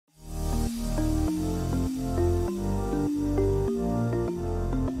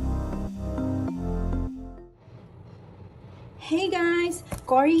Hey guys,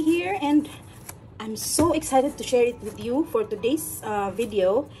 Cory here, and I'm so excited to share it with you for today's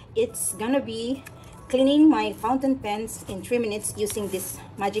video. It's gonna be cleaning my fountain pens in 3 minutes using this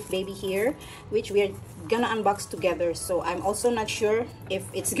magic baby here, which we're gonna unbox together. So I'm also not sure if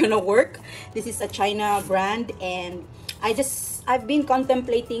it's gonna work. This is a China brand, and I've been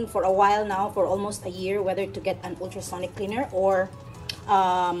contemplating for a while now, for almost a year, whether to get an ultrasonic cleaner or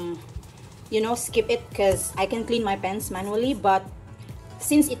skip it, because I can clean my pens manually. But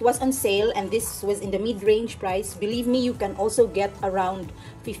since it was on sale and this was in the mid-range price, believe me, you can also get around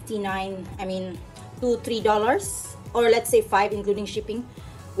 $2 to $3, or let's say $5 including shipping,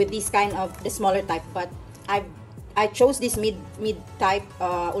 with this kind of the smaller type. But I chose this mid type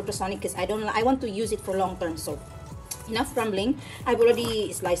ultrasonic because I want to use it for long term. So enough rambling. I've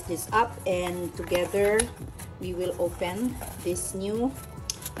already sliced this up, and together we will open this new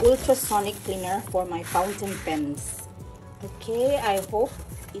ultrasonic cleaner for my fountain pens. Okay, I hope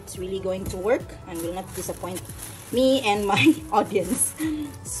it's really going to work and will not disappoint me and my audience.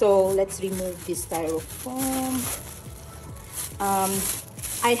 So let's remove this styrofoam.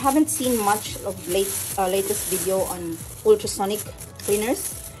 I haven't seen much of latest video on ultrasonic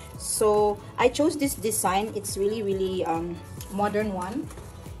cleaners, so I chose this design. It's really modern one.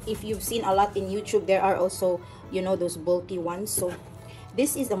 If you've seen a lot in YouTube, there are also those bulky ones. So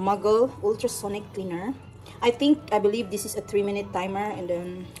this is a MUGLE ultrasonic cleaner. I believe this is a 3-minute timer, and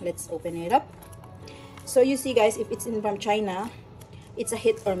then let's open it up. So you see guys, if it's from China, it's a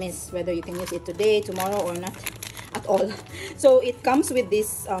hit or miss, whether you can use it today, tomorrow, or not at all. So it comes with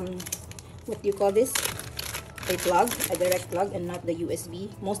this what do you call this, a plug, a direct plug, and not the USB.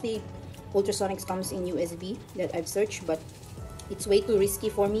 Mostly ultrasonics comes in USB that I've searched, but it's way too risky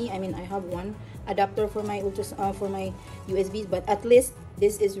for me. I mean, I have one adapter for my USBs, but at least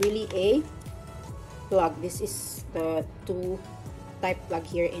this is really a plug. This is the 2 type plug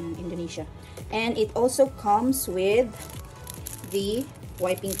here in Indonesia, and it also comes with the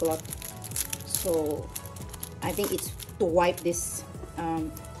wiping cloth. So I think it's to wipe this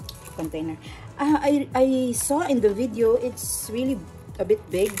container. I saw in the video it's really a bit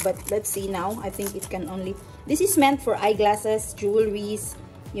big, but let's see now. I think it can only, this is meant for eyeglasses, jewelries,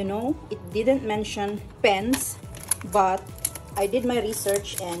 it didn't mention pens, but I did my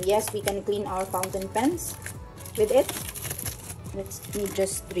research, and yes, we can clean our fountain pens with it. Let me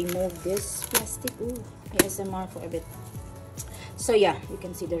just remove this plastic. Ooh, ASMR for a bit. So yeah, you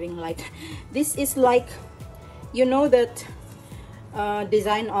can see the ring light. This is like, that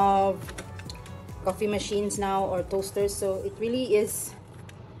design of coffee machines now, or toasters. So it really is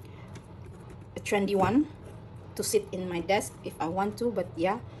a trendy one to sit in my desk if I want to. But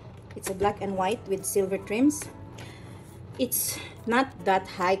yeah, it's a black and white with silver trims. It's not that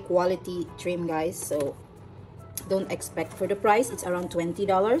high quality trim, guys, so don't expect. For the price, it's around $20,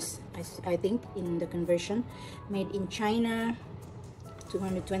 I think, in the conversion. Made in China,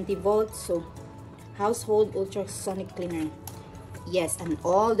 220 volts. So household ultrasonic cleaner. Yes, and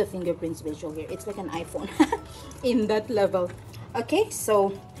all the fingerprints visual here. It's like an iPhone in that level. Okay,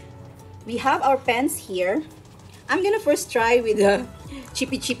 so we have our pens here. I'm gonna first try with the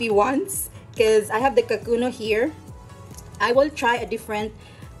chippy ones, because I have the Kakuno here. I will try a different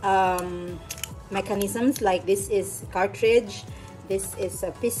mechanisms, like this is cartridge, this is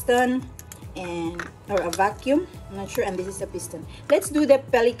a piston, or a vacuum, I'm not sure, and this is a piston. Let's do the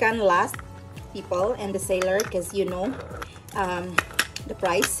Pelican last, people, and the Sailor, because the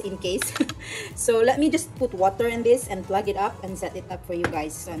price in case. So let me just put water in this and plug it up and set it up for you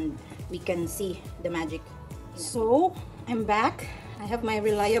guys, and we can see the magic. So I'm back. I have my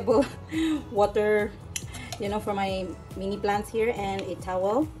reliable water, for my mini plants here, and a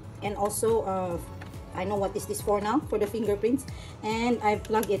towel, and also I know what is this for now, for the fingerprints, and I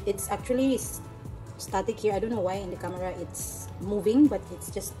plug it. It's actually static here. I don't know why in the camera it's moving, but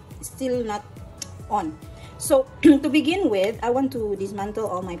it's still not on. So to begin with, I want to dismantle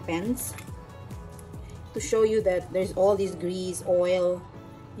all my pens to show you that there's all this grease, oil,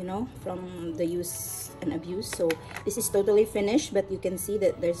 from the use and abuse. So this is totally finished, but you can see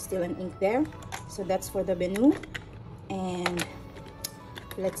that there's still an ink there. So that's for the menu. And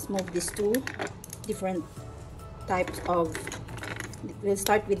let's move these 2 different types of, we'll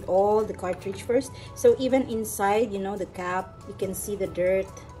start with all the cartridge first. So even inside, the cap, you can see the dirt,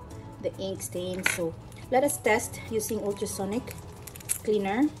 the ink stains. So let us test using ultrasonic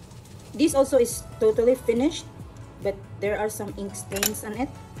cleaner. This also is totally finished, but there are some ink stains on it.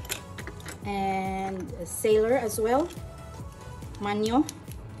 And a Sailor as well, Manyo.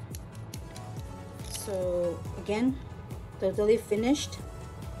 So again, totally finished.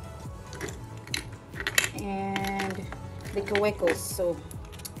 And the Kawekos. So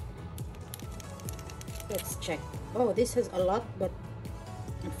let's check. Oh, this has a lot, but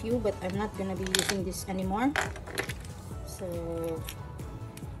a few, but I'm not gonna be using this anymore. So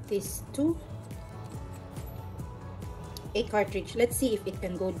these two, a cartridge. Let's see if it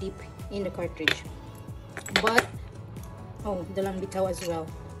can go deep in the cartridge. But oh, the lambitaw as well.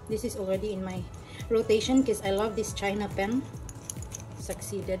 This is already in my rotation because I love this China pen.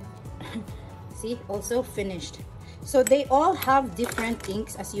 Succeeded. See, also finished. So they all have different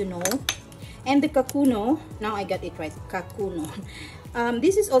inks, as you know. And the Kakuno, now I got it right, Kakuno.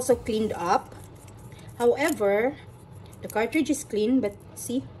 This is also cleaned up. However, the cartridge is clean, but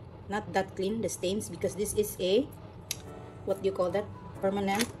see, not that clean, the stains, because this is a, what do you call that?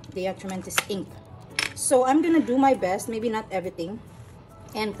 Permanent diatomaceous ink. So I'm gonna do my best, maybe not everything.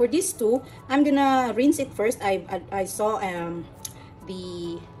 And for these two, I'm gonna rinse it first. I saw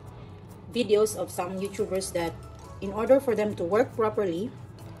the videos of some YouTubers that in order for them to work properly,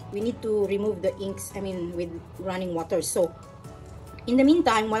 we need to remove the inks, I mean, with running water. So in the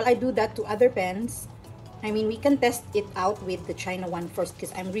meantime, while I do that to other pens, I mean, we can test it out with the China one first,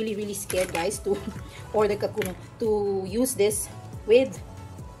 because I'm really scared, guys, to, or the Kakuno, to use this with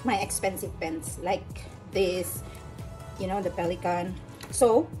my expensive pens like this, you know, the Pelican.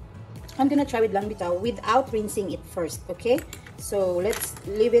 So I'm gonna try with lambitaw without rinsing it first, okay? So let's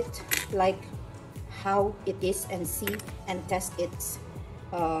leave it like how it is and see and test its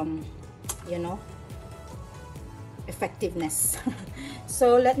you know, effectiveness.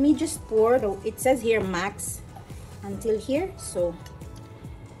 So let me just pour the, it says here max until here, so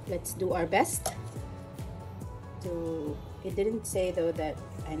let's do our best to, it didn't say though that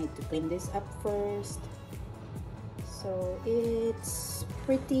I need to clean this up first. So it's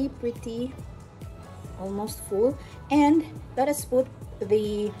pretty almost full. And let us put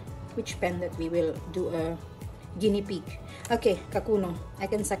the, which pen that we will do a guinea pig. Okay, Kakuno, I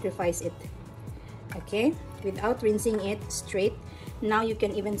can sacrifice it. Okay, without rinsing it straight. Now you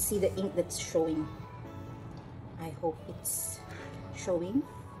can even see the ink that's showing. I hope it's showing.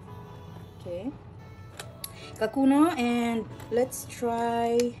 Okay, Kakuno, and let's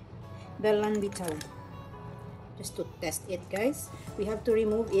try the lambitaw. Just to test it, guys. We have to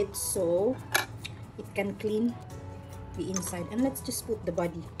remove it so it can clean the inside. And let's just put the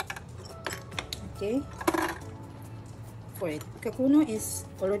body. Okay, for it. Kakuno is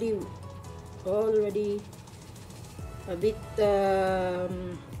already a bit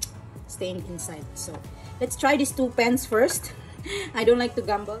stained inside. So let's try these two pens first. I don't like to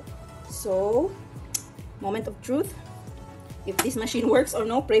gamble. So moment of truth. If this machine works or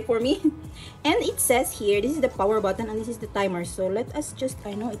no, pray for me. And it says here, this is the power button and this is the timer. So let us just,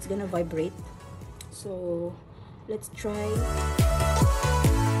 I know it's gonna vibrate. So let's try.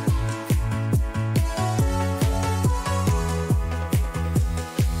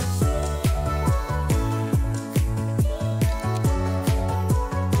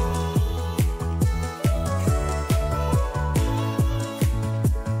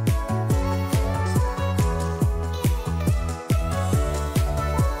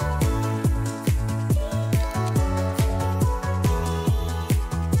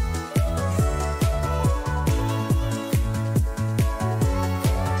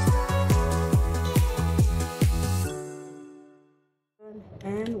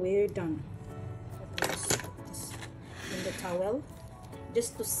 And we're done. Just put this in the towel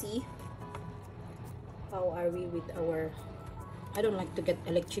just to see how are we with our, I don't like to get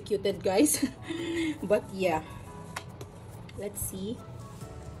electrocuted, guys. But yeah, let's see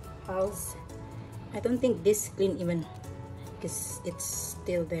how's, I don't think this clean even because it's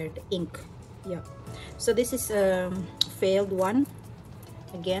still there, the ink. Yeah, so this is a failed one.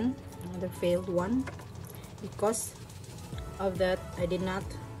 Again, another failed one because of that I did not,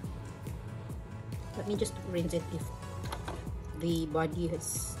 let me just rinse it if the body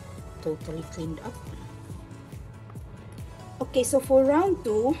is totally cleaned up. Okay, so for round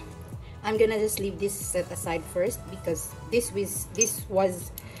 2 I'm gonna just leave this set aside first because these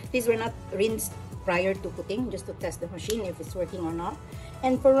were not rinsed prior to putting, just to test the machine if it's working or not.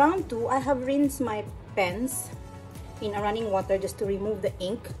 And for round 2 I have rinsed my pens in a running water just to remove the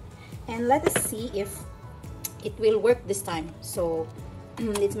ink, and let us see if it will work this time. So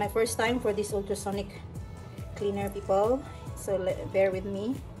it's my first time for this ultrasonic cleaner, people, so bear with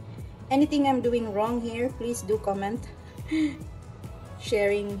me. Anything I'm doing wrong here, please do comment.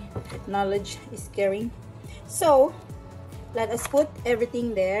 Sharing knowledge is caring. So let us put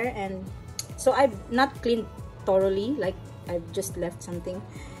everything there, and so I've not cleaned thoroughly, like I've just left some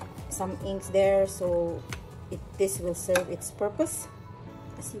inks there, so this will serve its purpose.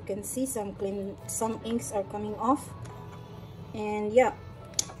 As you can see, some inks are coming off. And yeah,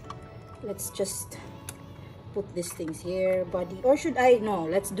 let's just put these things here. Body, or should I? No,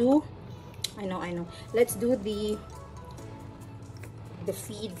 let's do, I know, let's do the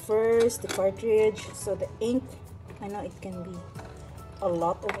feed first, the cartridge. So the ink, I know it can be a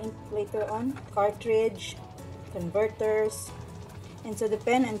lot of ink later on. Cartridge, converters, and so the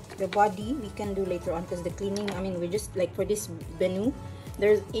pen and the body we can do later on, because the cleaning, I mean, we just like for this menu,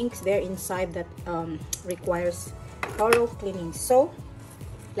 there's inks there inside that requires thorough cleaning. So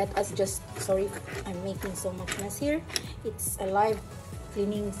let us just, sorry, I'm making so much mess here. It's a live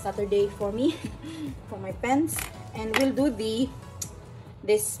cleaning Saturday for me for my pens, and we'll do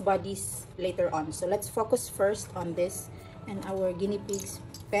this bodies later on. So let's focus first on this and our guinea pigs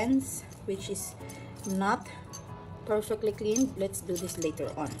pens, which is not perfectly clean. Let's do this later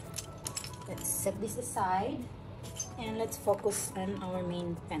on. Let's set this aside and let's focus on our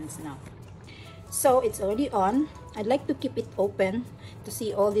main pens now. So it's already on. I'd like to keep it open to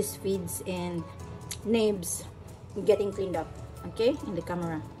see all these feeds and nibs getting cleaned up, okay, in the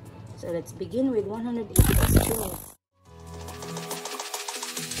camera. So let's begin with 180 plus 2 minutes.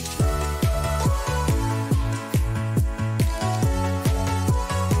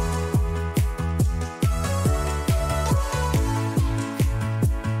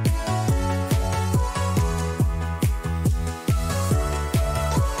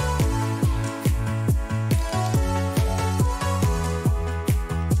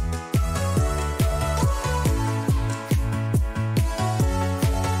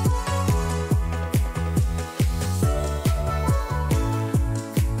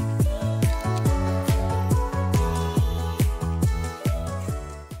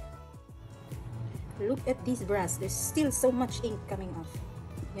 Look at this brass, there's still so much ink coming off.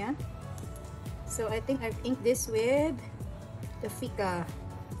 Yeah, so I think I've inked this with the Fika,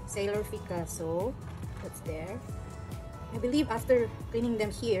 Sailor Fika, so that's there. I believe after cleaning them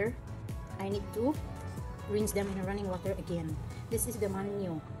here, I need to rinse them in running water again. This is the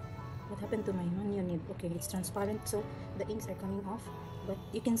Manyo. What happened to my Manyo nib? Okay, it's transparent, so the inks are coming off, but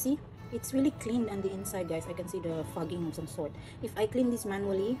you can see it's really clean on the inside, guys. I can see the fogging of some sort. If I clean this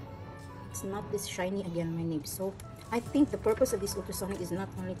manually, it's not this shiny again, my nib. So I think the purpose of this ultrasonic is not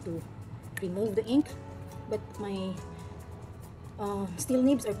only to remove the ink, but my steel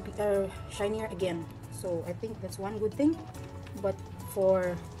nibs are shinier again. So I think that's one good thing. But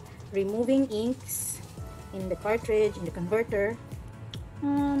for removing inks in the cartridge, in the converter,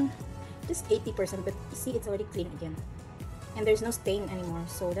 just 80%, but you see it's already clean again and there's no stain anymore,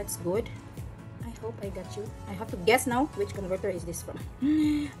 so that's good. I hope I got you. I have to guess now which converter is this from.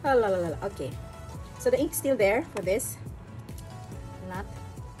 Oh, la, la, la. Okay, so the ink's still there for this, not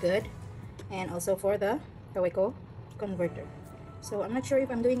good, and also for the Kaweco converter. So I'm not sure if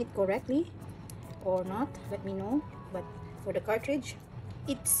I'm doing it correctly or not, let me know. But for the cartridge,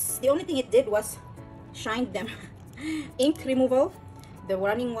 it's the only thing it did was shined them. Ink removal, the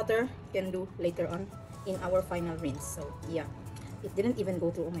running water can do later on in our final rinse. So yeah, it didn't even go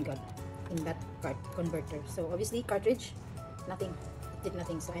through, oh my god, in that converter. So obviously cartridge, nothing, it did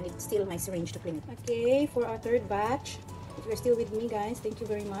nothing. So I need still my syringe to clean it. Okay, for our third batch, if you're still with me, guys, thank you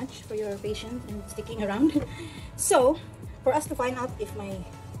very much for your patience and sticking around. So for us to find out if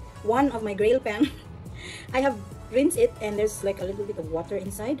one of my Grail pen, I have rinsed it and there's like a little bit of water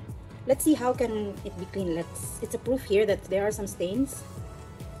inside. Let's see how can it be clean. It's a proof here that there are some stains.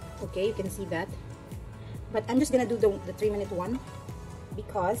 Okay, you can see that, but I'm just gonna do the 3-minute one,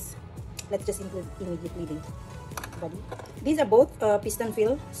 because let's just include immediately the body. These are both piston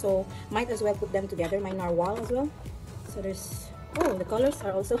fill, so might as well put them together. My narwhal as well. So there's, oh, the colors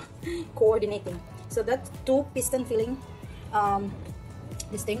are also coordinating. So that's 2 piston filling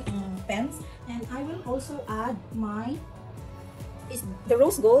this thing pens, and I will also add my the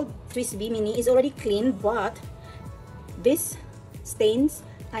rose gold Frisbee mini is already clean, but this stains,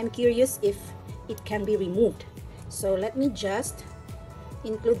 I'm curious if it can be removed. So let me just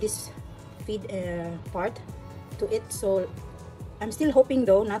include this feed part to it. So I'm still hoping,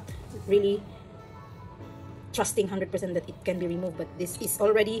 though, not really trusting 100% that it can be removed, but this is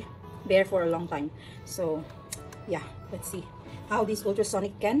already there for a long time. So yeah, let's see how this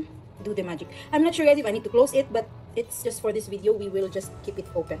ultrasonic can do the magic. I'm not sure, guys, if I need to close it, but it's just for this video, we will just keep it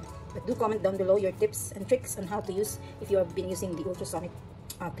open. But do comment down below your tips and tricks on how to use if you have been using the ultrasonic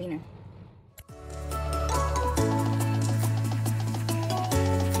cleaner.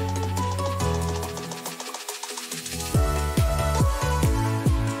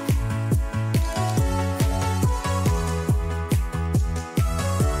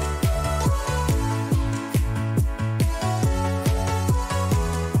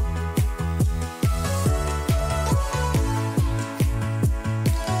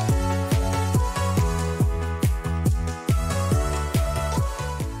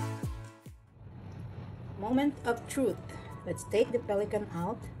 moment of truth. Let's take the pelican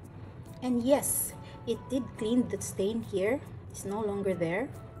out. And yes, it did clean the stain here. It's no longer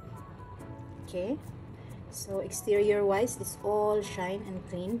there. Okay, so exterior wise, it's all shine and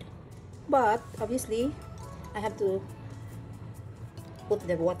cleaned. But obviously, I have to put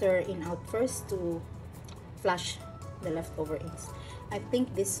the water in out first to flush the leftover inks. I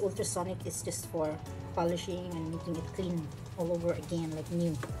think this ultrasonic is just for polishing and making it clean all over again like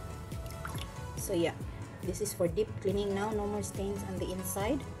new. So yeah, this is for deep cleaning now. No more stains on the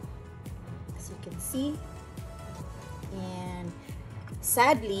inside, as you can see. And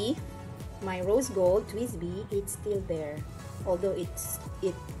sadly, my rose gold Twisby, it's still there, although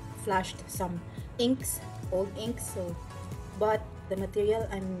it flashed some inks, old inks. So but the material,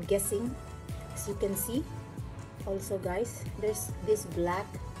 I'm guessing, as you can see also guys, there's this black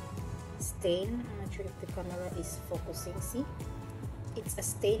stain. I'm not sure if the camera is focusing. See, it's a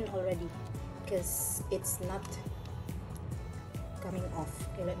stain already because it's not coming off.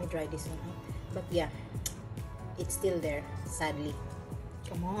 Okay, let me dry this one out. But yeah, it's still there, sadly.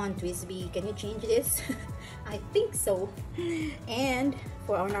 Come on Twisby, can you change this? I think so. And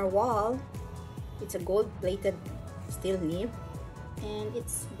for on our wall, it's a gold plated steel nib, and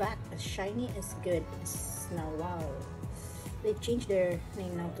it's back as shiny as good as Narwhal. They changed their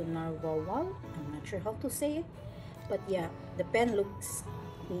name now to Narwhal. I'm not sure how to say it, but yeah, the pen looks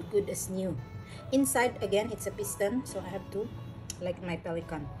good as new. Inside again, it's a piston, so I have to, like my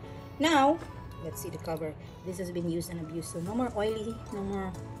pelican. Now let's see the cover. This has been used and abused, so no more oily, no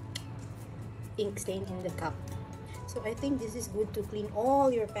more ink stain in the cup. So I think this is good to clean all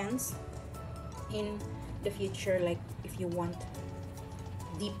your pens in the future, like if you want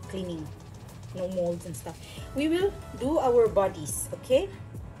deep cleaning, no molds and stuff. We will do our bodies, okay?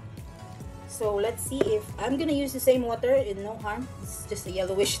 So let's see if I'm gonna use the same water, and no harm, it's just a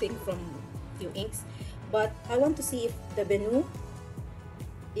yellowish thing from few inks, but I want to see if the Benu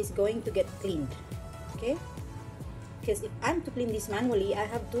is going to get cleaned, okay? Because if I'm to clean this manually, I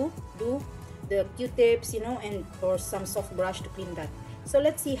have to do the Q-tips, you know, and or some soft brush to clean that. So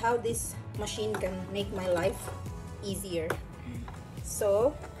let's see how this machine can make my life easier.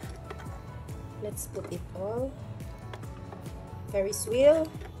 So let's put it all. Ferris wheel,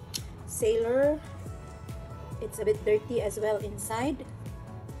 sailor, it's a bit dirty as well inside.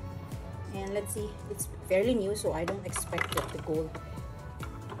 And let's see, it's fairly new, so I don't expect that the gold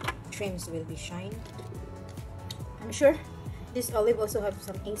trims will be shine. I'm sure this olive also have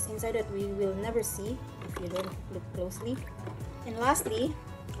some inks inside that we will never see if you don't look closely. And lastly,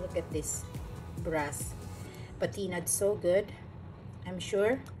 look at this brass patinaed, so good. I'm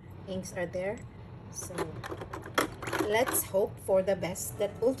sure inks are there, so let's hope for the best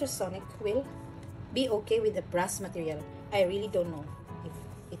that ultrasonic will be okay with the brass material. I really don't know if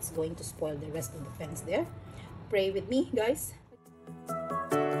it's going to spoil the rest of the pens there. Pray with me, guys.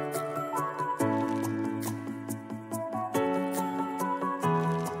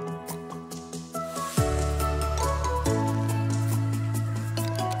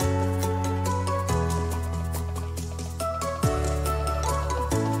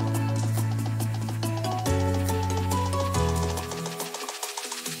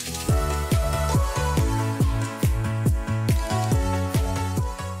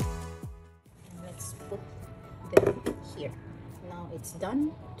 It's done,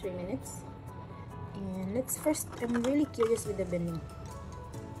 3 minutes. And let's first, I'm really curious with the Benu.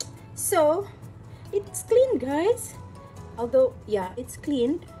 So it's clean, guys, although yeah, it's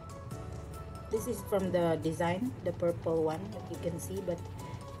cleaned. This is from the design, the purple one that you can see, but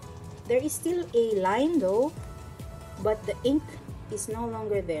there is still a line though, but the ink is no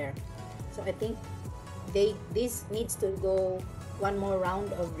longer there. So I think this needs to go one more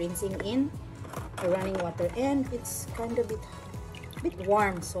round of rinsing in the running water, and it's kind of bit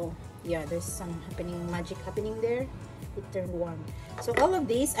warm, so yeah, there's some magic happening there. It turned warm. So all of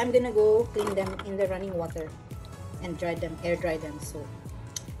these, I'm gonna go clean them in the running water and dry them, air dry them, so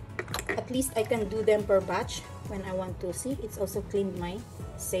at least I can do them per batch when I want to. See, it's also cleaned my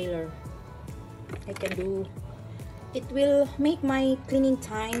sailor. I can do it, will make my cleaning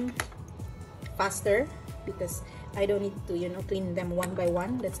time faster because I don't need to, you know, clean them one by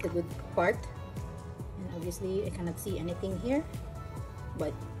one. That's the good part. And obviously I cannot see anything here,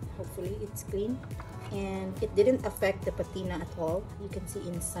 but hopefully it's clean, and it didn't affect the patina at all. You can see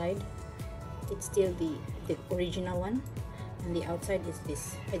inside it's still the original one, and the outside is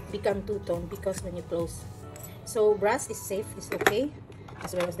this. It become two-tone because when you close. So brass is safe, is okay,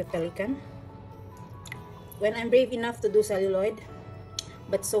 as well as the pelican. When I'm brave enough to do celluloid,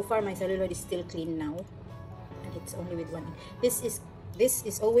 but so far my celluloid is still clean now, and it's only with one. This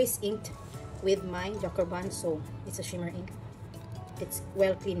is always inked with my Joker band, so it's a shimmer ink. It's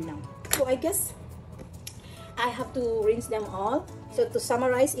well cleaned now. So I guess I have to rinse them all. So to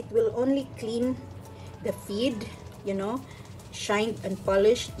summarize, it will only clean the feed, you know, shine and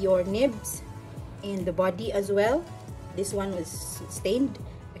polish your nibs and the body as well. This one was stained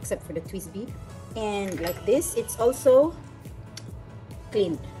except for the twist bead, and like this, it's also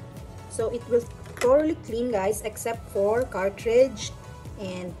cleaned. So it will thoroughly clean, guys, except for cartridge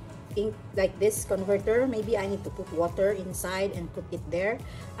and ink like this converter. Maybe I need to put water inside and put it there.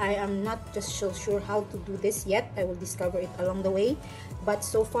 I am not just so sure how to do this yet. I will discover it along the way, but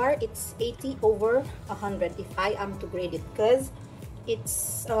so far it's 80 over 100 if I am to grade it, because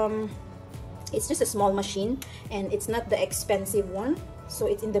it's just a small machine and it's not the expensive one, so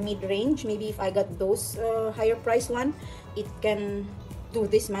it's in the mid-range. Maybe if I got those higher price one, it can do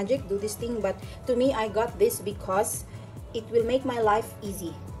this magic, do this thing, but to me, I got this because it will make my life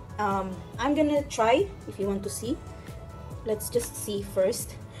easy. I'm gonna try. If you want to see, let's just see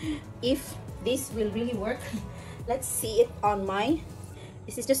first if this will really work. Let's see it on my,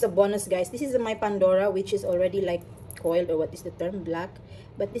 this is just a bonus, guys. This is my Pandora, which is already like coiled, or what is the term, black,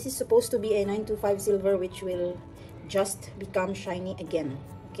 but this is supposed to be a 925 silver, which will just become shiny again.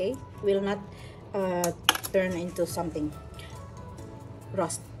 Okay, will not turn into something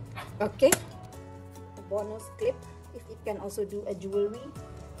rust. Okay, a bonus clip, if it can also do a jewelry,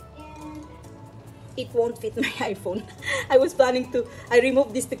 and it won't fit my iPhone. I was planning to, I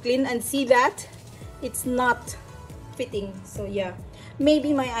removed this to clean and see that it's not fitting. So yeah,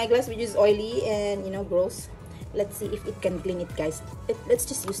 maybe my eyeglass, which is oily and, you know, gross. Let's see if it can clean it, guys. Let's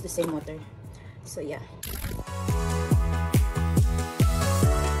just use the same water. So yeah.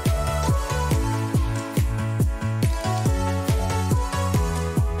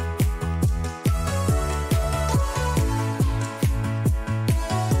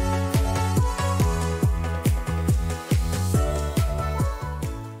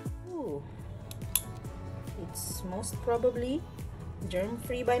 Ooh. It's most probably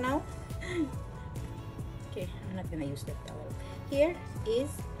germ-free by now. Okay, I'm not gonna use that towel. Here is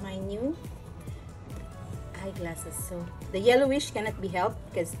my new eyeglasses. So the yellowish cannot be helped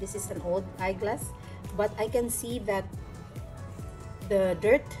because this is an old eyeglass, but I can see that the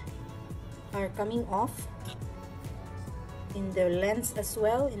dirt are coming off in the lens as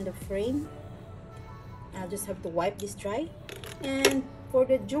well, in the frame. I'll just have to wipe this dry. And for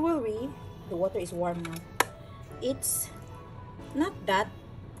the jewelry, the water is warm now. It's not that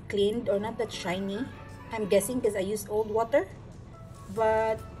cleaned or not that shiny, I'm guessing, because I used old water,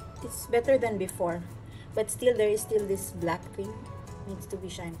 but it's better than before. But still, there is still this black thing needs to be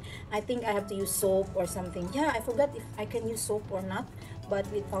shined. I think I have to use soap or something. Yeah, I forgot if I can use soap or not, but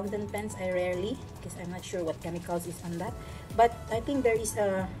with fountain pens I rarely, because I'm not sure what chemicals is on that. But I think there is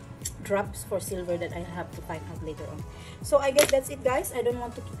drops for silver that I have to find out later on. So I guess that's it, guys. I don't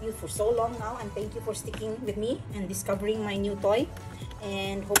want to keep you for so long now, and thank you for sticking with me and discovering my new toy.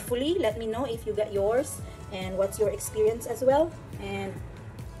 And hopefully let me know if you got yours and what's your experience as well. And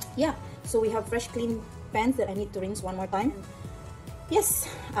yeah, so we have fresh clean pens that I need to rinse one more time. Yes,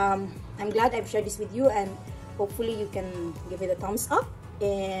 I'm glad I've shared this with you, and hopefully you can give it a thumbs up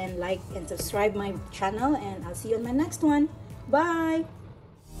and like and subscribe my channel, and I'll see you on my next one. Bye.